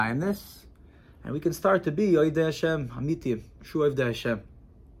this, and we can start to be Yoidei Hashem, Hamitim, Shu Yoidei Hashem,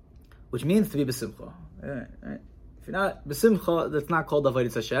 which means to be B'simcha. Right? If you're not B'simcha, that's not called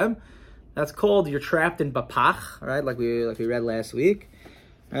Avodas Hashem. That's called you're trapped in Bapach, right? Like we read last week,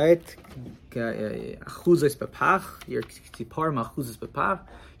 right? Achuzos Bapach, you're Tziparim Achuzos Bapach.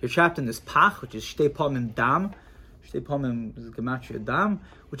 You're trapped in this Pach, which is Shtei Pamim Dam. Shtei Pamim is Gematria Dam,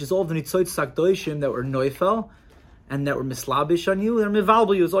 which is all the Nitzoyt Sakdoishim that were Neufel and that were mislabish on you. They're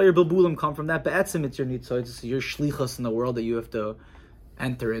mivalbel you. All your bilbulim come from that. Be'etzim, it's your Nitzoyt. It's your shlichus in the world that you have to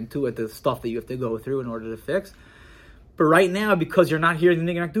enter into, at the stuff that you have to go through in order to fix. But right now, because you're not hearing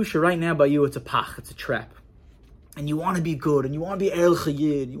the Nigan Akdusha, right now by you it's a pach, it's a trap. And you want to be good, and you want to be Erlich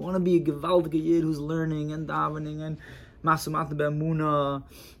Yid, you want to be a Gevaldig Yid who's learning and davening and Masamat Be'amuna,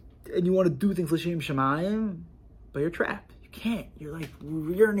 and you want to do things L'Shem Shemayim, but you're trapped. You can't. You're like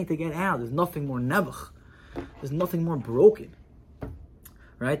yearning to get out. There's nothing more nebuch. There's nothing more broken,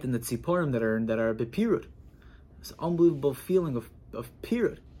 right, than the tziporim that are bepirud. This unbelievable feeling of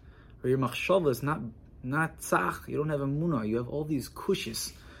pirud, where your machshava is not tzach. You don't have emunah. You have all these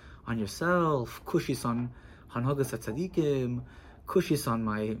kushis on yourself, kushis on hanhagas hatzadikim, kushis on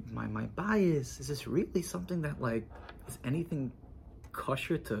my bias. Is this really something that is anything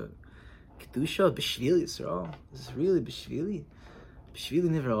kosher to kedusha b'shvili Yisrael? Is this really b'shvili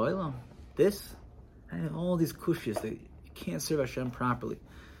nivra olam? This. And all these kushis that you can't serve Hashem properly.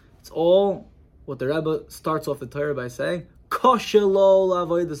 It's all what the Rebbe starts off the Torah by saying, Kosher lo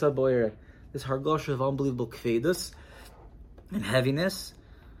la'avodas haboyer. This hargosha of unbelievable kvedus and heaviness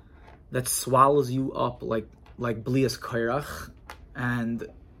that swallows you up like blias kairach, and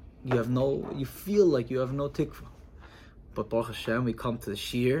you feel like you have no tikva. But Baruch Hashem, we come to the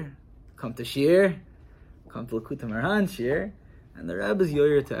shir, come to L'Kutei Moharan shir, and the Rebbe is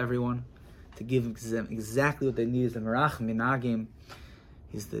yoyer to everyone, to give them exactly what they need. Is the Merach Minagim.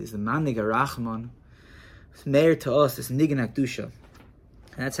 He's the Manig HaRachman. It's Meir to us, this Nigan Akdusha.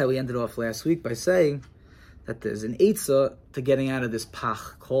 And that's how we ended off last week, by saying that there's an Eitzah to getting out of this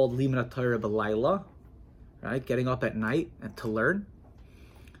Pach called Limud Torah B'Layla, right? Getting up at night and to learn.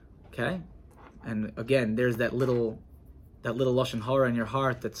 Okay? And again, there's that little Lashon Hara in your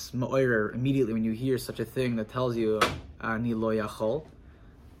heart that's Ma'orer immediately when you hear such a thing that tells you, Ani lo yachol.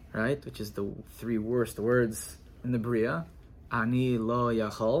 Right, which is the three worst words in the Bria, Ani lo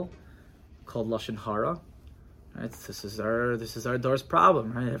yachol, called Lashon Hara. Right, this is our Dar's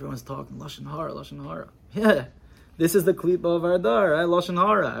problem. Right, everyone's talking Lashon Hara. Yeah, this is the klipa of our Dar. Right, Lashon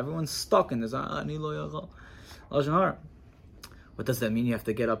Hara. Everyone's stuck in this Ani lo yachol, Lashon Hara. What does that mean? You have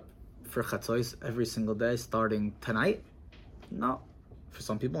to get up for chatzos every single day, starting tonight? No, for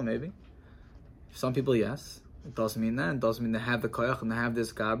some people maybe. For some people, yes. It doesn't mean that. It doesn't mean they have the koyach and they have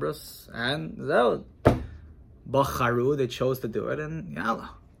this gabras. And zeh, bacharu, they chose to do it, and yalla,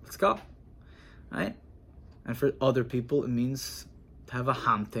 let's go. Right? And for other people, it means to have a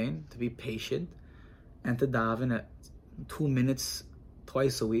hamtein, to be patient, and to daven at 2 minutes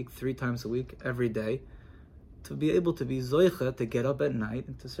twice a week, 3 times a week, every day, to be able to be zoicha, to get up at night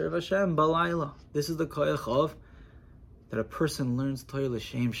and to serve Hashem balayla. This is the koyach of that a person learns Torah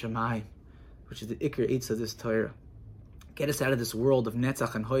l'shem shemayim, which is the Iker Eitz of this Torah. Get us out of this world of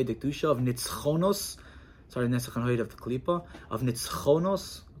Netzach and Hoid Kedusha, of Nitzchonos, Netzach and Hoid of the Klipa, of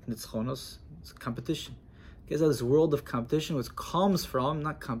Nitzchonos, it's competition. Get us out of this world of competition, which comes from,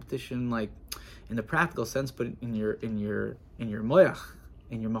 not competition like in the practical sense, but in your moyach,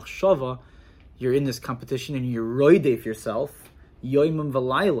 in your machshava, you're in this competition and you're roidef yourself, yoimim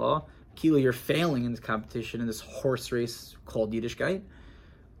v'layla, kilo, you're failing in this competition, in this horse race called Yiddishkeit.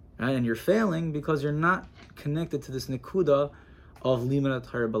 Right? And you're failing because you're not connected to this nekuda of Limud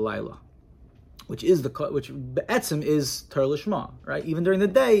Torah B'Layla, which be'etzim is Torah Lishma, right? Even during the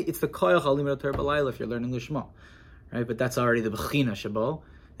day, it's the koyach of Limud Torah B'Layla if you're learning Lishma, right? But that's already the bechina shabo.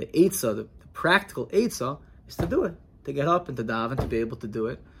 The eitzah, the practical eitzah, is to do it, to get up and to daven, to be able to do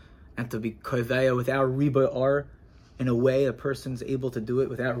it, and to be koveya without riba or. In a way, a person's able to do it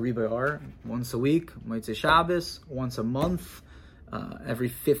without riba or once a week, Motzei Shabbos, once a month. Every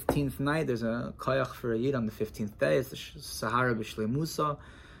 15th night, there's a koyach for a yid on the 15th day. It's the Sahara B'Shleimusa,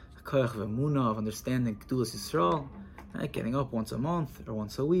 a koyach of emunah, of understanding Kedulas Yisrael, right? Getting up once a month or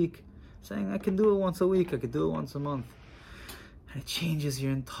once a week, saying, I can do it once a week, I can do it once a month. And it changes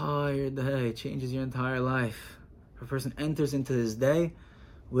your entire day, it changes your entire life. If a person enters into his day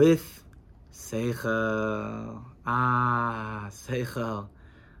with Seichel, Seichel,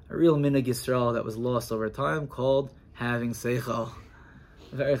 a real minig Yisrael that was lost over time, called having Seichel.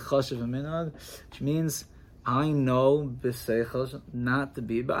 Very chashuv minhag, which means I know b'seichel not to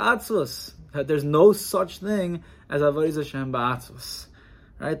be ba'atzvus. That there's no such thing as avodas Hashem ba'atzvus.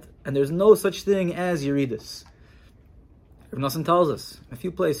 right? And there's no such thing as Yeridus. Rav Nosson tells us a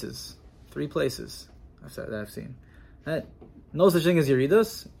few places, 3 places that I've seen. Right? No such thing as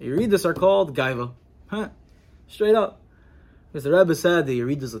Yeridus. Yeridus are called Gaiva. Straight up. Because the Rebbe said the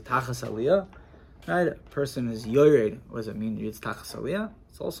Yeridus of Tachas Aliyah. Right? A person is Yored. What does it mean? Yeridus Tachas Aliyah.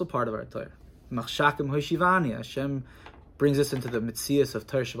 It's also part of our Torah. Machshakim Hoshivani. Hashem brings us into the Mitzias of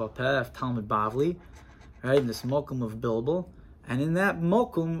Torah Shabbat Peh, Talmud Bavli. Right? In this Mokum of Bilbel. And in that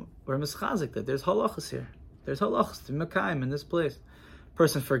Mokum, we're mischazik that there's halachas here. There's halachas to Mekayim in this place.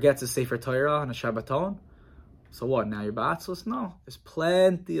 Person forgets a Sefer Torah on a Shabbaton. So what? Now you're ba'atzos? No. There's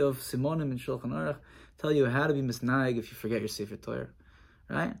plenty of simonim in Shulchan Aruch tell you how to be misnaig if you forget your Sefer Torah.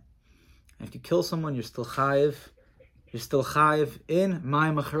 Right? And if you kill someone, you're still chayiv. You're still chayiv in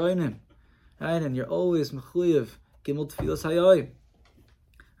Mayim Achroinim. Right? And you're always mechuyev Gimel Tfilas Hayoim.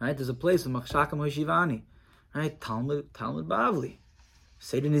 Right? There's a place in Machshakam Hoshivani. Right? Talmud Bavli.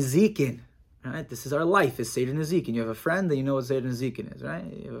 Seder Nezikin. Right? This is our life, is Seder Nezikin. You have a friend, then you know what Seder Nezikin is, right?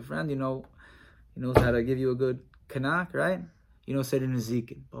 You have a friend, he knows how to give you a good kanak, right? You know Seder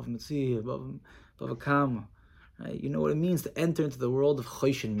Nezikin. Bav Mitzvah, Bav Kama. Right? You know what it means to enter into the world of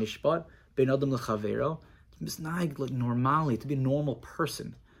Choshen Mishpat, Ben Adam Lechavero. It's misnaig like normally, to be a normal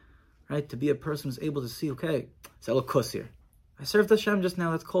person. Right? To be a person who's able to see, okay, it's Elokus here. I served Hashem just now,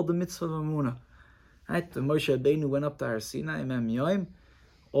 that's called the Mitzvah of Amunah. Right? The Moshe Rabbeinu went up to Har Sinai, Mem Yoim,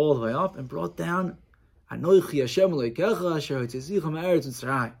 all the way up, and brought down Anoichi Hashem Elokecha Asher Hotzicha Me'eretz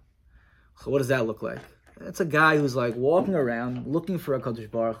Mitzrayim. So what does that look like? That's a guy who's like walking around looking for a Kadosh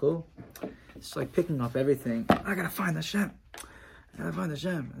Baruch Hu. It's like picking up everything. I gotta find Hashem. And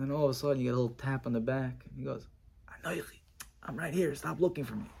then all of a sudden you get a little tap on the back, and he goes, Anoichi, I'm right here. Stop looking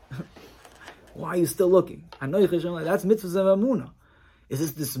for me. Why are you still looking? Anoichi Hashem. That's mitzvahs of Amunah.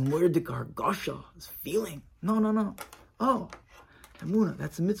 Is this murdik hargasha, this feeling? No. Oh. Amunah,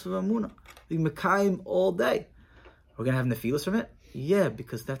 that's a mitzvah of Amunah. We mekayim all day. We're going to have nefilas from it? Yeah,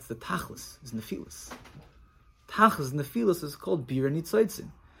 because that's the tachlis, is nefilas. Tachlis, nefilas is called bira nitzaitzin.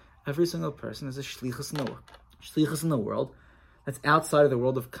 Every single person is a shlichus in the world that's outside of the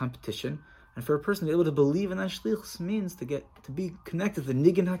world of competition. And for a person to be able to believe in that shlichus means to be connected to the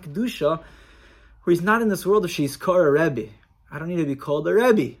nigan hakadusha, where he's not in this world of she's kar a rebbe. I don't need to be called a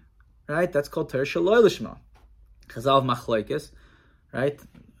rebbe. Right? That's called Torah Shaloi Lishma. Chazal Machlokes. Right?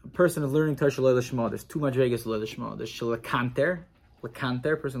 A person is learning Torah Shaloi Lishma. There's 2 madregas Shaloi Lishma. There's Shalakanter.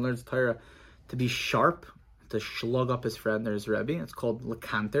 Lakanter, person learns Torah to be sharp, to shlug up his friend or his rebbe. It's called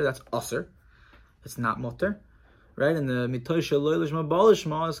Lakanter. That's Usser. It's not Mutter. Right? And the Mitoy Shaloi Lishma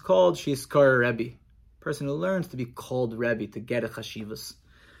Balishma is called Shizkar Rebbe. Person who learns to be called Rebbe, to get a chashivas.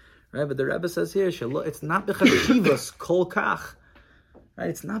 Right? But the Rebbe says here, it's not b'chashivas kol kach. Right?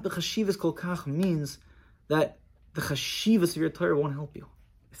 It's not b'chashivas kol kach means that the chashivas of your Torah won't help you.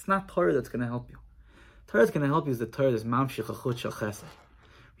 It's not Torah that's going to help you. Torah that's going to help you is the Torah that's mamshich achut shel chesed.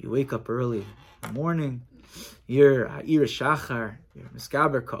 You wake up early in the morning, you're ha'ira shachar, you're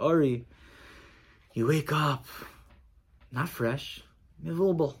miskaber ka'ori. You wake up, not fresh,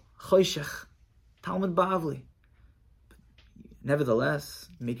 mivulbal, choshech, Talmud Bavli. Nevertheless,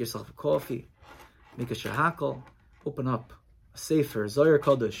 make yourself a coffee, make a shahakal, open up a sefer, Zohar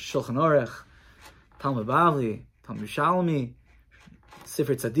Kodesh, Shulchan Aruch, Talmud Bavli, Talmud Shalmi,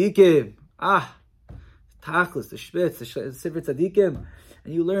 Sefer Tzadikim, Tachlis, the Shvitz, the Sefer Tzadikim,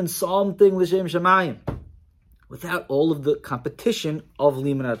 and you learn something l'shem shamayim, without all of the competition of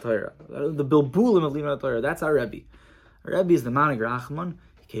Limud Torah, the bilbulim of Limud Torah. That's our Rebbe. Our Rebbe is the Manig Rachman.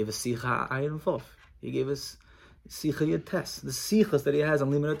 He gave us Sicha Ayin Vov. He gave us Sicha Yates. The Sichas that he has on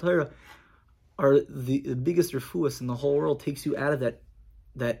Limud Torah are the biggest refuahs in the whole world. Takes you out of that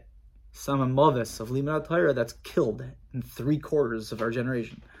Samamavis of Limud Torah that's killed in 3/4 of our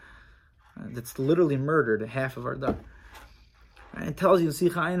generation. That's literally murdered half of our dar. And it tells you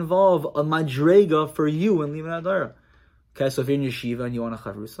Sicha Ayin Vov, a madrega for you in Limud Torah. Okay, so if you're in yeshiva and you want a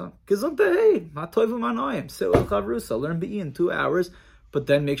chavrusa, sit with a chavrusa, learn be'i in 2 hours, but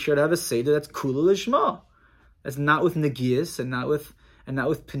then make sure to have a seder that's kula lishma. That's not with negias and not with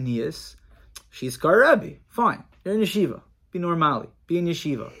penias. She's kar Rebbe. Fine. You're in yeshiva. Be normali. Be in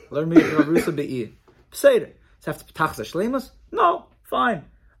yeshiva. Learn be'i chavrusa be'i. Seder. So have to p'tachza shleimus? No. Fine.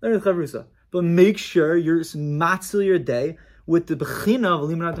 Learn with chavrusa. But make sure you're matzil your day with the bechina of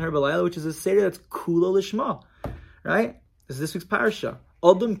Limud Torah b'layla, which is a seder that's kula lishma. Right? This is this week's parasha.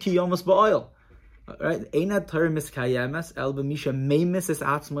 Adam ki yomas ba'oil. Right? Einad Torah miskayemes el b'misha meimis es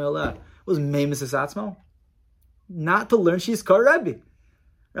atzmo eleh. What was meimis es atzmo? Not to learn she's kar Rebbe.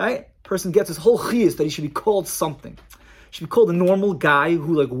 Right? Person gets his whole chiyus that he should be called something. He should be called a normal guy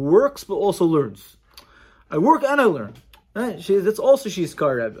who works but also learns. I work and I learn. Right? That's also she's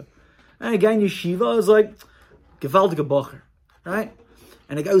Kar Rebbe. And a guy in yeshiva is like, gewaltige Bocher. Right?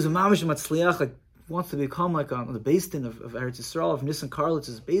 And a guy who's a mamish matzliach, like, wants to become like on the Beis Din of Eretz Yisrael, of Nissen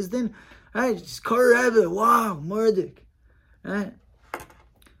Karlitz's Beis Din. Right? She's Kar Rebbe. Wow, Mordik. Right? But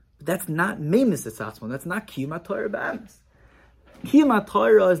that's not Memes Etzatzmon. That's not Kiyum Torah B'Amis. Kiyum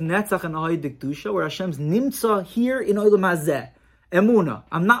Torah is Netzach and Ahai Dikdusha, where Hashem's Nimtza here in Olam Hazeh. Emuna.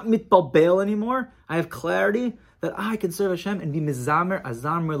 I'm not mitbalbel anymore. I have clarity that I can serve Hashem and be mizamer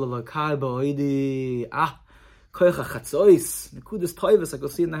azamr lelakai ba'oidi. Koycha chatzois. Nekudas toivus, like we'll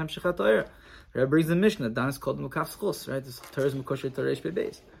see in the Hemshech Torah. Rebbe brings the Mishnah. Dan is called Mukaf Schus, right? This Torah is Mukosher Torah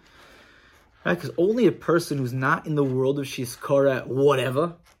Beis. Right? Because only a person who's not in the world of Shizkara,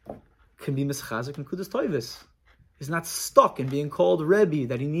 whatever, can be mischazik and Nekudas toivus. He's not stuck in being called Rebbe,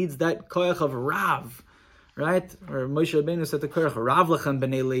 that he needs that koyach of Rav. Right? Or Moshe Rabbeinu said to Korach, Rav lechem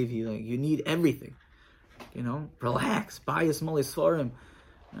b'nei Levi, like, you need everything. You know, relax, bias moli svarim,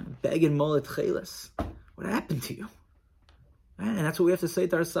 begging molit cheles. What happened to you? Right? And that's what we have to say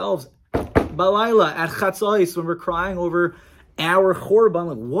to ourselves. Balayla, at chatzos, when we're crying over our chorban,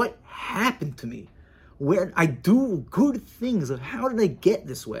 like, what happened to me? Where I do good things, of how did I get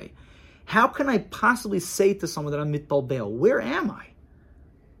this way? How can I possibly say to someone that I'm mitbalbel? Where am I?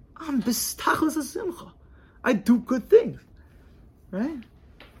 I'm b'stachlis hasimcha. I do good things, right?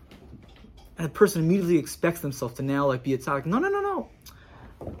 And a person immediately expects themselves to now like be a tzaddik. No.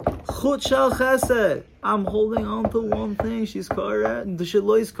 Chut shel chesed. I'm holding on to one thing. She's kareb. The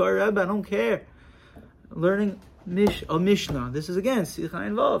shalois kareb. I don't care. Learning a mishnah. This is again sicha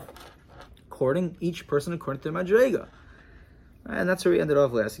and vav. Each person according to their madrega. And that's where we ended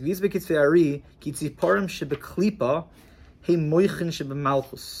off last. Vis bekitzvei ari kitziparim shebeklipa he moichin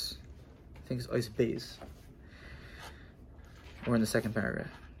shebemalchus. I think it's ois beis. Or in the second paragraph.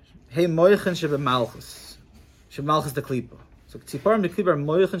 Hey moichin shebemalchus. Shebemalchus the klipa. So tziparim the klipa are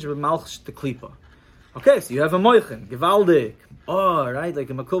moichin shebemalchus the klipa. Okay, so you have a moichin, gewaldik. Oh, right, like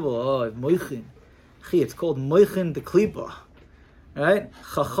a makubal. Oh, moichin. It's called moichin the klipa. Right?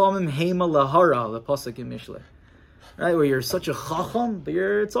 Chachamim heima lahara, the pasuk in Mishle. Right, where you're such a chacham, but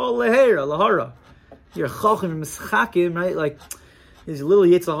it's all lehera, lahara. You're a chacham, you're mischakim, right? Like, there's a little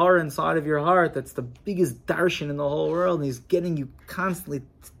Yetzirah inside of your heart that's the biggest darshan in the whole world, and he's getting you constantly,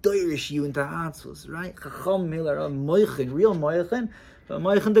 doirish you into hatzvus, right? Chacham milar, moichin, real moichin, but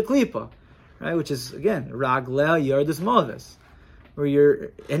moichin de klipa, right? Which is, again, ragleh yardus mavis, where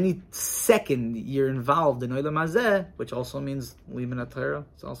you're, any second you're involved in olam hazeh, which also means liman Torah,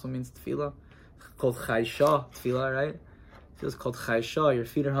 it also means tefillah, called chaysha, tefillah, right? Tefillah is called chaysha, your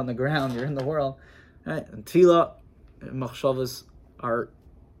feet are on the ground, you're in the world, right? And tefillah, machshavas, are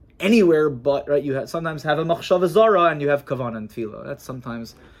anywhere but, right, you sometimes have a machshava zara and you have kavanah and tefillah. That's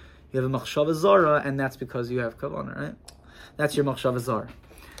sometimes you have a machshava zara and that's because you have kavanah, right? That's your machshava zara.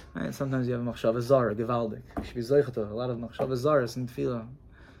 Right? Sometimes you have a machshava zara, gevaldik. You should be zeichata. A lot of machshava zaras in tefillah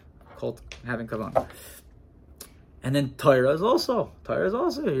called having kavanah. And then Torah is also.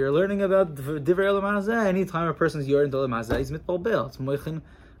 You're learning about divrei olam hazeh. Anytime a person's yor into olam hazeh, he's mitbalbel. It's moichin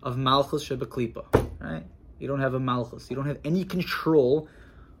of malchus shebeklipa, right? You don't have a malchus. You don't have any control.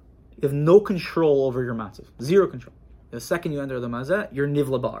 You have no control over your matzav. Zero control. The second you enter the mazeh, you're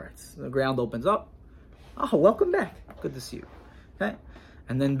nivla ba'aretz. The ground opens up. Oh, welcome back. Good to see you. Okay?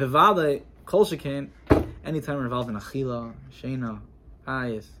 And then bevada, kol shekain, anytime we're involved in achila, sheina,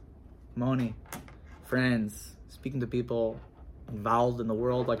 ayis, money, friends, speaking to people involved in the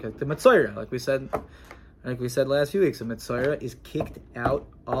world, like the Mitzorah, like we said last few weeks, the Mitzorah is kicked out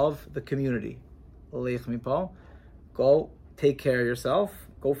of the community. Go take care of yourself,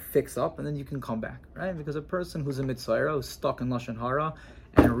 go fix up, and then you can come back, right? Because a person who's a mitzvah, who's stuck in lashon hara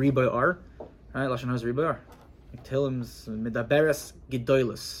and ribayar, right? Lashon hara is ribayar. Tehillim's medaberes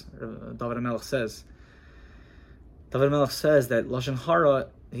gedolos. David HaMelech says that lashon hara,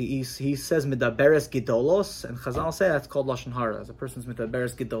 he says medaberes gedolos, and Chazal say that's called lashon hara. As a person's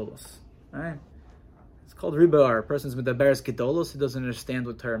medaberes gedolos, right? It's called ribayar. A person's medaberes gedolos. He doesn't understand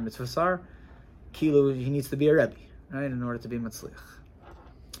what Torah mitzvahs are. Kilu, he needs to be a Rebbe, right, in order to be Matzliach.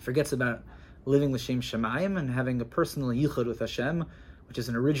 Forgets about living l'shem Shemayim and having a personal yichud with Hashem, which is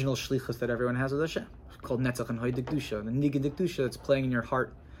an original shlichus that everyone has with Hashem, called Netzach and Hoy Dikdusha, the Nigid Dikdusha that's playing in your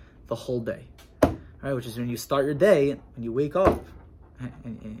heart the whole day, right? Which is when you start your day, when you wake up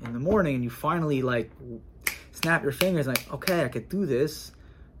in the morning and you finally like snap your fingers, like, okay, I could do this,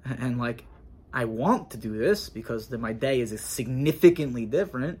 and like I want to do this because my day is significantly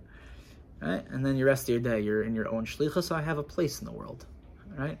different. Right? And then the rest of your day, you're in your own shlichus, so I have a place in the world.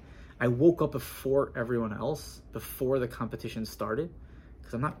 Right? I woke up before everyone else, before the competition started,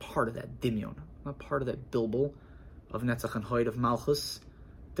 because I'm not part of that dimyon. I'm not part of that bilbul. of Netzach and Hoid of Malchus,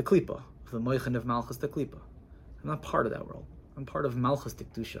 the Klipa, of the Moichin of Malchus, the Klipa. I'm not part of that world. I'm part of Malchus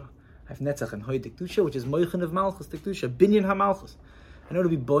Dikdusha. I have Netzach and Hoid Dikdusha, which is Moichin of Malchus Dikdusha, Binyan HaMalchus. I know to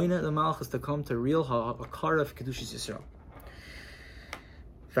be Boina the Malchus to come to real Hakara of Kedushas Yisrael.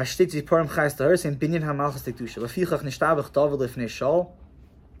 Vashtit Ziporim Chayes Tahar, saying Binyan HaMalchus Dikdusha. Lefichach Nishtabach David Lefnei Shal,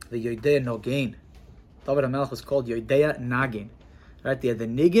 the Yodeya Nogain. David HaMelech was called Yodeya Nagin. Right? They had the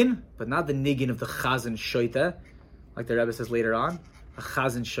Nigin, but not the Nigin of the Chazan Shoita, like the Rebbe says later on. A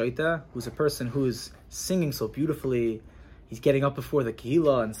Chazan Shoita, who's a person who's singing so beautifully. He's getting up before the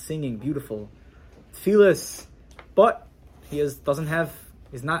Kehillah and singing beautiful tefillas, but he's not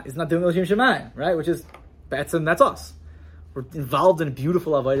doing L'Shem Shemayim, right? Which is, that's us. We're involved in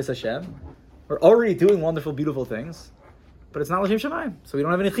beautiful Avodas Hashem. We're already doing wonderful, beautiful things, but it's not L'Shem Shemayim, so we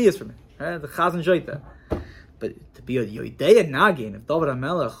don't have any chiyas from it. Right? The Chazan Shoita. But to be a Yodeya Nagin of David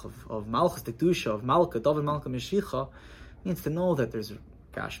HaMelech, of Malchus Dikdusha, of Malka, David Malka Meshicha, means to know that there's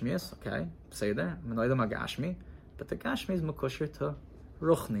Gashmias, okay, say there, Menoidam Gashmi, but the Gashmi is Makosher to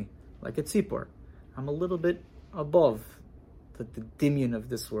Ruchni, like a Tzipor. I'm a little bit above the Dimion of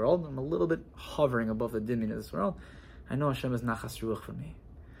this world. I'm a little bit hovering above the Dimion of this world. I know Hashem is Nachas Ruach for me.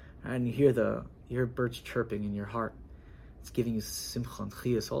 And you hear birds chirping in your heart. It's giving you Simcha and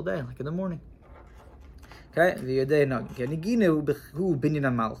Chiyas all day, like in the morning. Okay, the Yodei Nagin. Nigine hu Binyan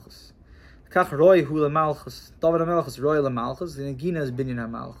HaMalchus. Kach Roy hu LaMalchus. David HaMelech is Roy LaMalchus. The Nigina is Binyan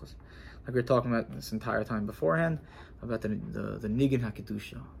HaMalchus. Like we were talking about this entire time beforehand, about the Nigin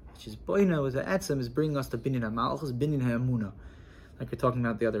HaKedusha, which is Boina, with the Etzem, is bringing us to Binyan HaMalchus, Binyan HaEmuna. Like we were talking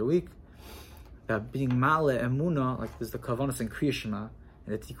about the other week, about being Ma'ale Emuna, like there's the Kavanas and Kriya Shema,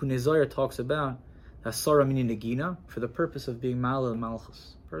 and the Tikkun Zohar talks about the Asara Mini Nigina, for the purpose of being Ma'ale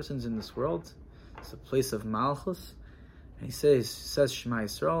Malchus. Persons in this world, it's a place of Malchus, and he says Shema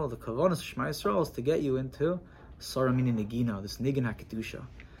Yisrael, the Kavanas of Shema Yisrael is to get you into Asara Mini Nigina, this Nigin HaKedusha,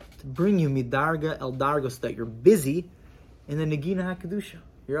 to bring you midarga el darga, so that you're busy in the Nigina HaKedusha.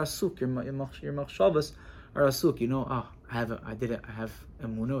 You're asuk, your machshavas are asuk. You know, I have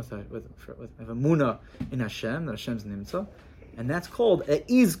emunah with emunah in Hashem, that Hashem's nimtza, and that's called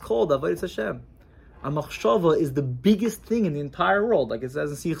avodas Hashem. A machshava is the biggest thing in the entire world, like it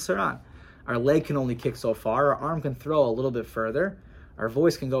says in Sich Saran. Our leg can only kick so far. Our arm can throw a little bit further. Our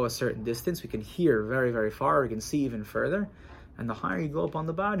voice can go a certain distance. We can hear very, very far. We can see even further. And the higher you go up on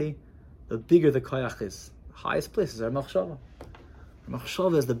the body, the bigger the koyach is. The highest place is our machshava. Our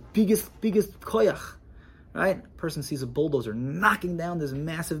machshava is the biggest koyach. Right? A person sees a bulldozer knocking down this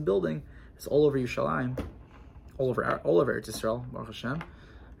massive building. It's all over Yerushalayim, all over Eretz Yisrael, Baruch Hashem.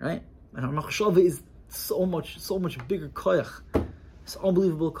 Right? And our machshava is so much bigger koyach. It's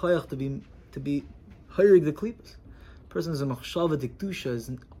unbelievable koyach to be hiring the klipas. Person is a machshava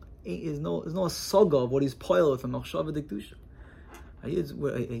dikdusha is no saga of what he's poil with a machshava dikdusha. A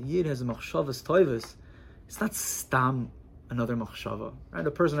yid has a machshavas toivas. It's not stam another machshava, right?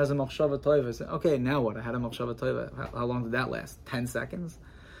 A person has a machshava toivas. Okay, now what? I had a machshava toiva. How long did that last? 10 seconds?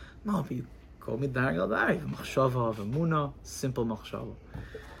 No, but you call me dargal dar. You have a machshava of emuna, simple machshava.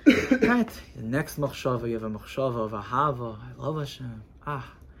 Right? The next machshava, you have a machshava of ahava. I love Hashem.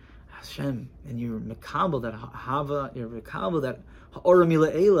 Hashem, and you're mekabel that ahava. You're mekabel that ha'ora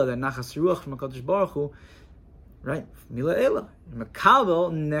mila'ela, that nachas ruach from HaKadosh Baruch Hu. Right? Mila'ela.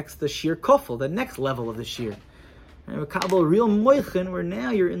 Mekabel next the shir kofel, the next level of the shir. Mekabel real moichin, where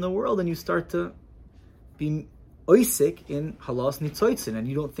now you're in the world and you start to be oisik in halas nitzoitzin, and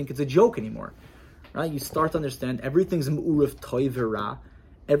you don't think it's a joke anymore. Right? You start to understand everything's mu'urav toivera.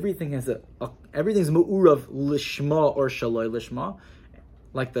 Everything everything's mu'urav lishma or shaloi lishma,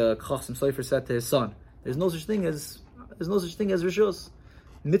 like the Chacham Sofer said to his son. There's no such thing as rishos.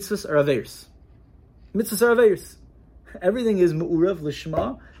 Mitzvahs are aveiros. Mitzvahs are aveiros. Everything is mu'urav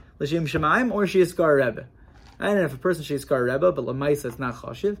lishma, l'shem shemaim, or sheyiskar rebbe. And if a person sheyiskar rebbe, but l'maisa it's not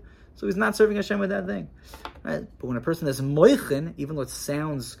chashiv, so he's not serving Hashem with that thing. Right? But when a person is moichin, even though it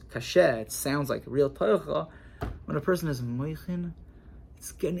sounds kasheh, it sounds like real toicha, when a person is moichin,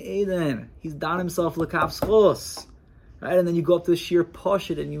 it's Gan Eden. He's done himself l'kaf schos. Right? And then you go up to the shir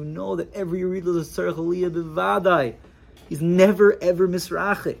poshet, and you know that every read is a tzarech aliyah b'vadai. He's never ever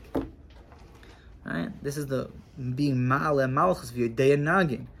misrachik. Right? This is the being ma'ale malchus v'yodei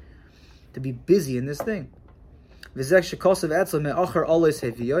nagin, to be busy in this thing. V'zek shekosav etzel me'achar olos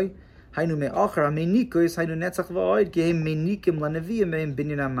heviyoy, haynu me'achar ha'meinikois, haynu netzach v'oid, gehem meinikim laneviyim me'im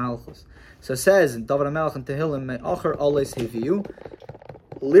binyan ha'malchus. So it says in David HaMelech and Tehillim, me'achar olos heviyu,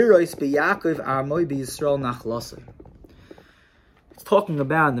 lirois be'Yakov amoy be'Yisrael nachlasei. It's talking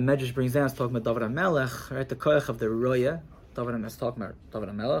about, the Medrash brings down, it's talking about David HaMelech, right? The koyach of the roya. David HaMelech is talking about David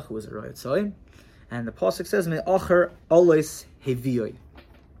HaMelech, who was a roya tzoyim. And the pasuk says, "Me'acher oles hevioi,"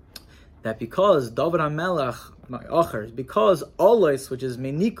 that because David HaMelech, because oles, which is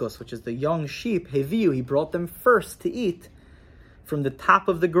menikos, which is the young sheep, heviu, he brought them first to eat from the top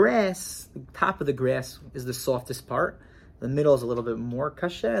of the grass. The top of the grass is the softest part. The middle is a little bit more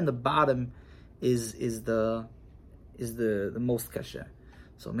kasha, and the bottom is the most kasha.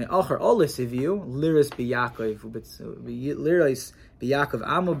 So me'acher oles heviu liris b'Yaakov liris b'Yaakov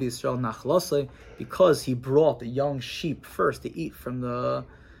amo b'Yisrael nachlosei, because he brought the young sheep first to eat from the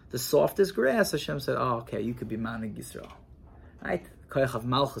softest grass. Hashem said, "Oh, okay, you could be manig Yisrael." Right? Koyach of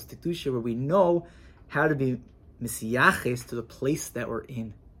Malchus Titusha, where we know how to be misiyaches to the place that we're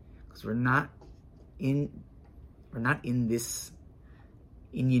in, because we're not in this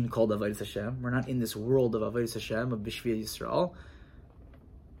inyan called Avodas Hashem. We're not in this world of Avodas Hashem, of Bishvil Yisrael,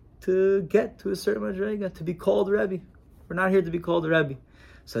 to get to a certain madrega, to be called Rebbe. We're not here to be called Rebbe.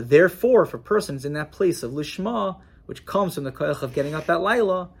 So therefore, if a person is in that place of Lishma, which comes from the koyach of getting up at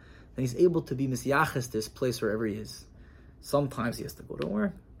Laila, then he's able to be misyaches this place wherever he is. Sometimes he has to go to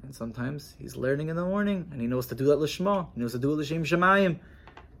work, and sometimes he's learning in the morning, and he knows to do that Lishma. He knows to do it L'Shem Shemayim.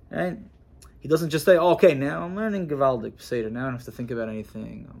 And he doesn't just say, "Oh, okay, now I'm learning Gevaldik Seder. Now I don't have to think about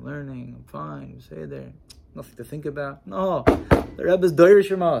anything. I'm learning, I'm fine, Seder. Nothing to think about." No, the Rebbe's doirish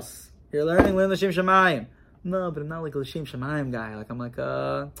from us. You're learning L'Shem Shemayim. No, but I'm not like a L'Shem Shemayim guy. Like I'm I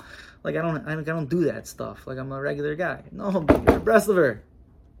don't do that stuff. Like I'm a regular guy. No, but you're a Breslover.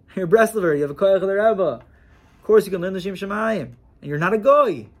 You're a Breslover. You have a koyach of the Rebbe. Of course, you can learn L'Shem Shemayim, and you're not a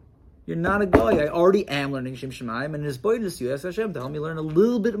goy. You're not a goy. I already am learning L'Shem Shemayim, and it's boydus you ask Hashem to help me learn a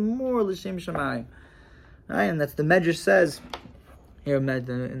little bit more L'Shem Shemayim. Right, and that's the Medrash says here in the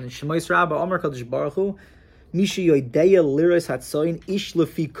Shemais Rabbah Omer Kadosh Baruch Hu, Misha Yodeya Liros Hatzoyin Ish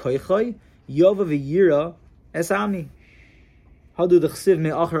Lefi Koichai Yova V'Yira Esami. How do the Chsiv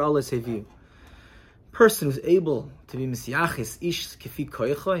Me'acher Oles Heviu? Person who's able to be Mesiachis Ish Kefi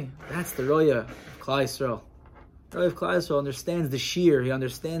Koichai, that's the Roya of Klal Yisrael. The Roya of Klal Yisrael understands the Shir, he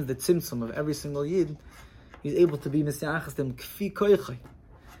understands the Tzimtzum of every single Yid. He's able to be Mesiachis them Kefi Koichai.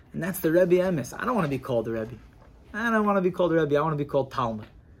 And that's the Rebbe Emes. I don't want to be called the Rebbe. I don't want to be called the Rebbe. I want to be called Talmud.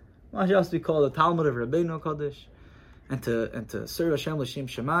 I want just to be called the Talmud of Rabbeinu Kodesh, and to serve Hashem L'Shem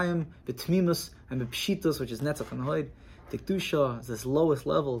Shemayim, B'Tmimus and B'Pshitos, which is Netzach and Hoid. The Kedusha is this lowest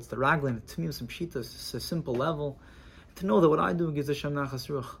level. It's the Raglim, the Tmimus and Pshitos. It's a simple level. To know that what I do gives Hashem Nachas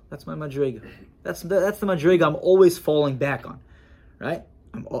Ruach. That's my Madrega. That's the Madrega I'm always falling back on, right?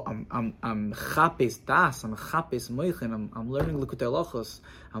 I'm chapes das. I'm chapes moichin. I'm learning Likutei Halachos.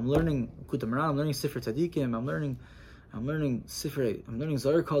 I'm learning Likutei Moharan. I'm learning Sifrei Tzadikim. I'm learning Sifrei. I'm learning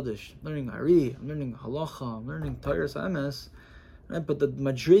Zohar Kodesh. I'm learning Ari. I'm learning Halacha. I'm learning Torah Emes. Right? But the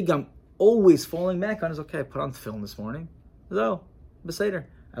Madrega I'm always falling back on is, okay, I put on film this morning. Zo, Beseder.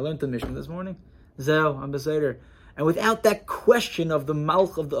 I learned the Mishnah this morning. Zo, I'm Beseder. And without that question of the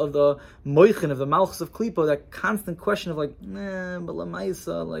Malch of the Moichin, of the Malchus of Klipo, that constant question of like, but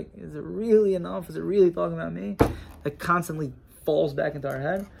Lamaisa, like, is it really enough? Is it really talking about me? That constantly falls back into our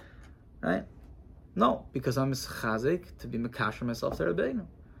head, right? No, because I'm chazik to be mekasher myself to Rabbeinu,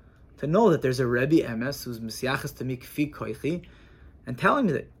 to know that there's a Rebbe Emes who's Mesiachas to me kfi koichi, and telling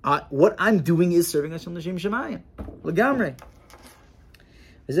me that what I'm doing is serving Hashem L'Shem Shemayim. Legamrei.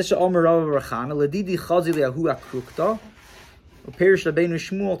 V'zeh she'omer Rav Rachana ledidi chazi li'ahu akrukta u'perish Rabbeinu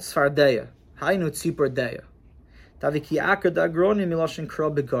Shmuel tzfardeya hainu tzipor tavi ki akar da'agroni miloshen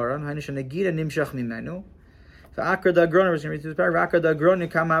kro begaran hainu she'negira nimshach mimenu v'akar da'agroni, we're going to read this paragraph, v'akar da'agroni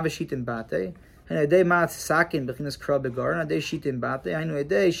kama v'shitim bate hainu edei ma'at sakin b'chinas kro begaran edei shitim bate hainu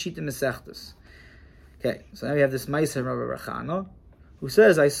edei shitim mesechtus. Okay, so now we have this Ma'aser Rav Rachana, who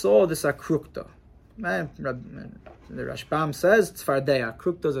says, I saw this akrukta. The Rashbam says, tzfardeya.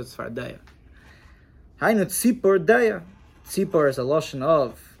 Akrukta is tzfardeya. Hainu tzipor deya. Tzipor is a lashon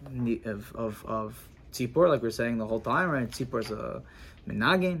of tzipor, like we're saying the whole time, right? Tzipor is a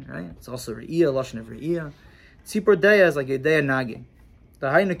menagin, right? It's also re'iyah, lashon of re'iyah. Tzipor deya is like a deya nagin. The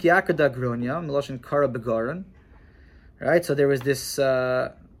hainu ki akada gronya, lashon kara begaran. Right? So there was this,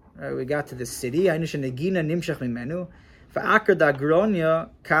 we got to this city. Hainu shenegina nimshach mimenu. Fa'akar da'gronya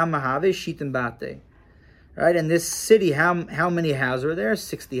kama have shitim bate. Right, and this city, how many houses were there?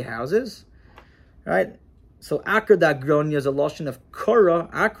 60 houses. Right? So akar da'gronya is a lashon of kara.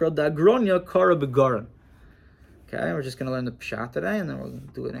 Akar da'gronya kara begaran. Okay, we're just going to learn the pshat today, and then we'll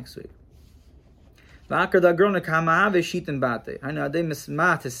do it next week. Fa'akar da'gronya kama have shitim bate. I know they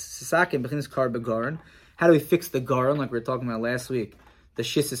mismat sisakim b'chinas kara begaran. How do we fix the garan, like we were talking about last week? The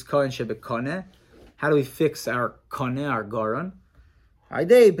shis is kohen shebekone. How do we fix our kone, our garan?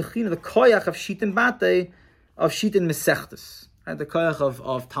 The koyach of shitin bate, of shitin mesechtes. The koyach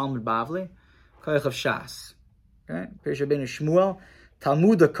of Talmud Bavli, koyach of Shas. Okay, Pirush Rabbeinu Shmuel,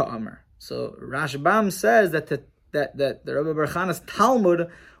 Talmuda Ka'amar. So Rashbam says that the Rabbi Bar Chana's Talmud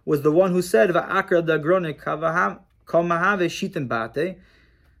was the one who said Va'akra Dagrone Kavaham Komahave Shitim Bate.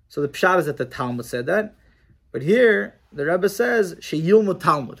 So the Pshat is that the Talmud said that, but here the Rebbe says Sheyilmud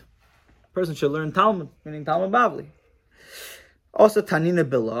Talmud. A person should learn Talmud, meaning Talmud Bavli. Also Tanina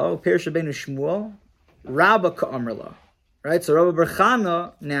below Pirush Rabbeinu Shmuel, Rabba Ka'amar La. Right, so Rabbi Bar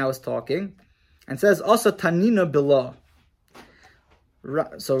Chana now is talking and says also Tanina below.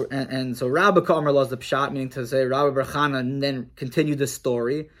 So Rabba Ka'amar La is the pshat, meaning to say Rabbi Bar Chana, and then continued the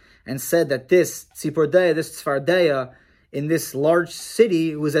story and said that this Tzipor this Tzfardeya, in this large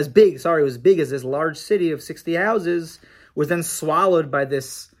city, was as big as this large city of 60 houses, was then swallowed by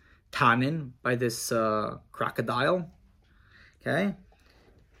this tanin, by this crocodile. Okay,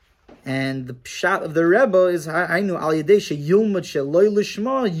 and the pshat of the Rebbe is Hainu al Yedei Sheyilmud Sheloi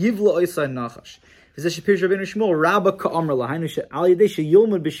Lishma Yivla Oisai Nachash. Is this Pirush Rabbeinu Shmuel Rabba Ka'amar La Hainu al Yedei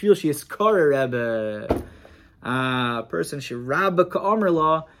Sheyilmud B'Shvil Sheyiskara Rebbe. Person should Rabba Ka'amar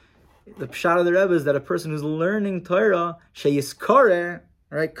La. The pshat of the Rebbe is that a person who's learning Torah Sheyiskara,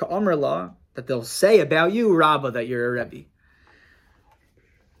 right, Ka'amar La, that they'll say about you Rabba, that you're a Rebbe.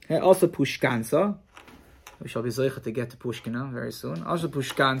 Okay, also Pushkansa. We shall be zeicha to get to Pushkina very soon. Also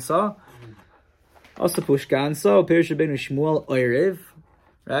Pushkansa, Pirush Rabbeinu Shmuel Oirev,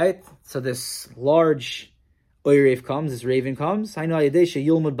 right? So this large Oirev comes, this raven comes. Hainu Yedei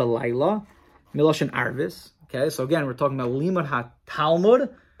Sheyilmud Balayla, Miloshin Arvis. Okay, so again, we're talking about Limud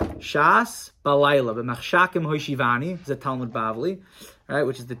HaTalmud, Shas, Balayla, B'machshakim Hoshivani, is a Talmud Bavli, right?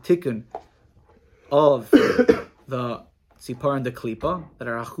 Which is the tikkun of the Tzipor and the Klipa, that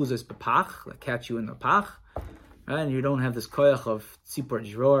are achuzas b'pach, that catch you in the pach. Right? And you don't have this koyach of tzipor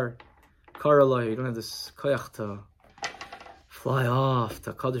dror, karala. You don't have this koyach to fly off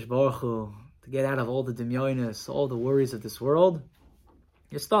to Kadosh Baruch Hu, to get out of all the demyonis, all the worries of this world.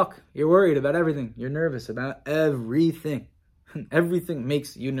 You're stuck. You're worried about everything. You're nervous about everything. Everything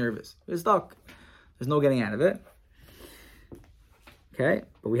makes you nervous. You're stuck. There's no getting out of it. Okay,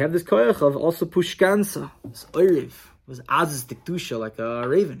 but we have this koyach of also pushkansa, this oiriv, it was azis diktusha, like a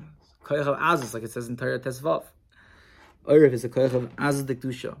raven. Koyach of azis, like it says in Torah Tesvav. Oiriv is a koyach of azis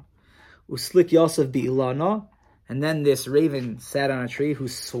diktusha. Uslik Yosef bi'ilana, and then this raven sat on a tree who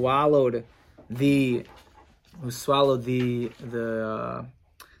swallowed the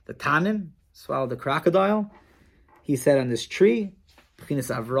tanin, swallowed the crocodile. He sat on this tree.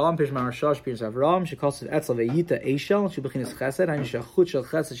 Bechinas Avram, Pirush Marashash, Pirush Avram. She calls it Etzel Ve'yita Eishel. She bechinas Chesed. Hainu shechut shel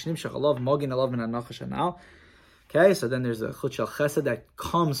Chesed shnim shechalav mogin alav min hanachash hanal. Okay, so then there's a chut shel Chesed that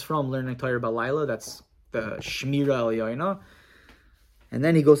comes from learning Torah Balayla. That's the Shmira Elyoina. And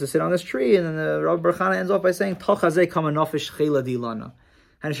then he goes to sit on this tree, and then the Rabbi Bar Chana ends off by saying Toch hazeh kama nofesh chela dilana.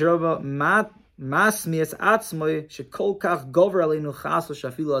 And Sharabba mas mias atzmoi shekol kach gover aleinu chaso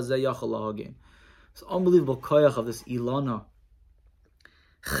shafilu hazeh yachol lahagin. It's unbelievable koyach of this ilana.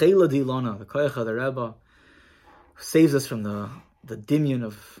 Chela dilana, the koyach of the Rebbe, saves us from the dimyon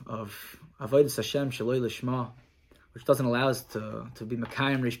of avodas Hashem shaloi lishma, which doesn't allow us to be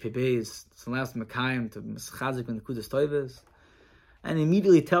Mekayim Rish Pibes, doesn't allow us to Mekayim to Mischazik and the Kudas Toivas, and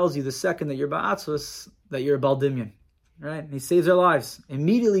immediately tells you the second that you're Ba'atzvus, that you're a Bal Dimyon, right? And he saves our lives.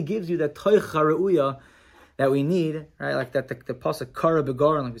 Immediately gives you that Toich HaRe'uya that we need, right? Like that the pasuk Kara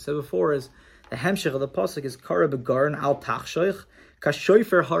Begaran, like we said before, is the hemshech of the pasuk is Kara Begaran al Tachshoich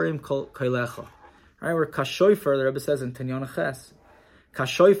Kashoifer Harim Koilecha. Right, where Kashoifer, the Rebbe says in Tanyana Ches,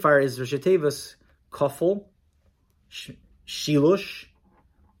 Kashoifer is Rishetevas Kofel, Shilush,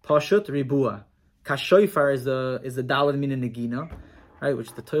 Pashut, Ribua. Kashoifer is the Dalad Mina Negina, right, which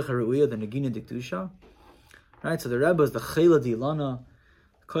is the Toich HaRe'uya, the Negina Diktusha. Right, so the Rebbe is the Chela Dilana,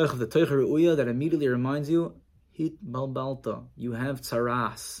 the Koich of the Toich HaRe'uya that immediately reminds you, Hit Balbalta, you have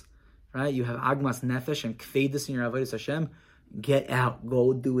Tzaras, right, you have Agmas Nefesh and Kvedis in your Avodas Hashem. Get out,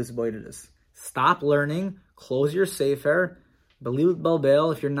 go do his boydus. Stop learning, close your sefer, believe it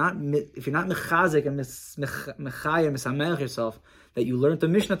balbel. If you're not mechazik and mechayim misamech yourself that you learned the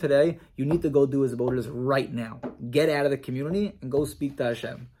Mishnah today, you need to go do his boydus right now. Get out of the community and go speak to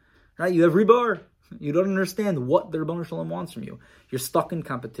Hashem. Right? You have ribar. You don't understand what the Rebbeinu Shalom wants from you. You're stuck in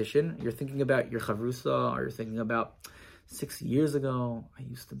competition. You're thinking about your chavrusa, or you're thinking about 6 years ago, I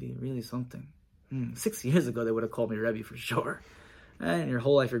used to be really something. 6 years ago, they would have called me Rebbe for sure. And your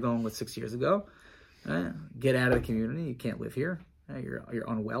whole life you're going with 6 years ago. Get out of the community. You can't live here. You're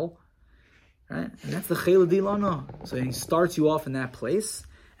unwell. Right? And that's the Chela Dilana. So he starts you off in that place.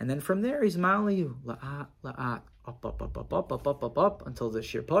 And then from there, he's mailing you. La'at, la'at. Up, until the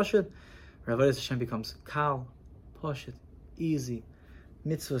Shir Pashut. Avodas Hashem becomes Kal, Pashut, easy.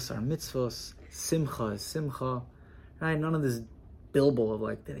 Mitzvahs are mitzvahs. Simcha is simcha. Right? None of this bilbo of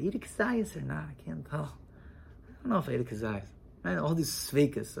like, did I eat a kazayas or not? I can't tell. I don't know if I ate a kazayas. Right? All these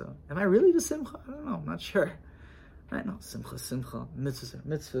sveikas. So, am I really b'simcha? I don't know. I'm not sure. Right? No, simcha, mitzvahs are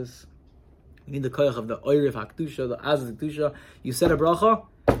mitzvahs. You need the koyach of the oiriv hakdusha, the azaz dikdusha. You said a bracha?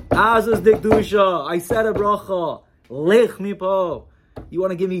 Azaz dikdusha. I said a bracha. Lech mipo. You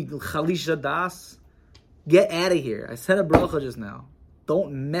want to give me chalisha das? Get out of here. I said a bracha just now.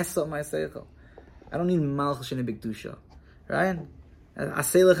 Don't mess up my seichel. I don't need malchus shene bikdusha. Right? I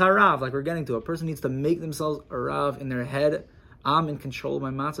say lech harav, like we're getting to. A person needs to make themselves a rav in their head. I'm in control of my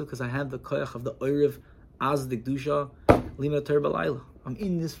matzav because I have the koyach of the oiriv azaz dikdusha. Lima Torah b'layla. I'm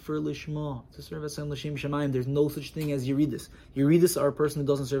in this for lishma, to serve Hashem l'shem shemayim. There's no such thing as Yeridus. Yeridus are a person who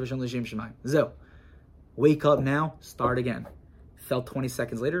doesn't serve Hashem l'shem shemayim. Zeh. Wake up now, start again. Fell 20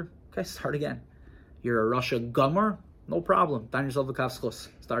 seconds later, okay, start again. You're a Rasha Gomer, no problem. Dine yourself a kaf schus,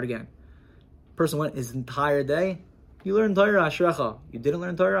 start again. Person went his entire day, you learned Torah, ashrecha. You didn't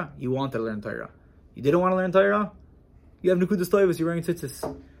learn Torah, you wanted to learn Torah. You didn't want to learn Torah, you have Nekudas Toivos, you're wearing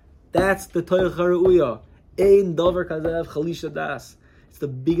tzitzis. That's the Torah Charu'uya. Ein davar kazev chalisha das. It's the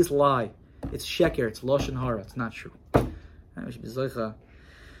biggest lie. It's sheker. It's lashon hara. It's not true. And we should be zoicha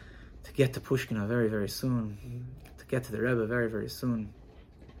to get to Pushkina very, very soon. To get to the Rebbe very, very soon.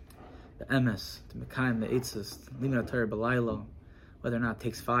 The emes, the mekayim, the eitzes, limud Torah b'laylo. Whether or not it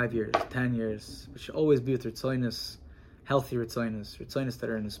takes 5 years, 10 years, it should always be with ritzoinus, healthy ritzoinus that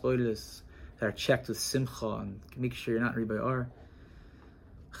are in the spoilus, that are checked with simcha, and make sure you're not ribayar.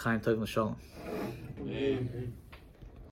 Chaim tov l'shalom. Amen.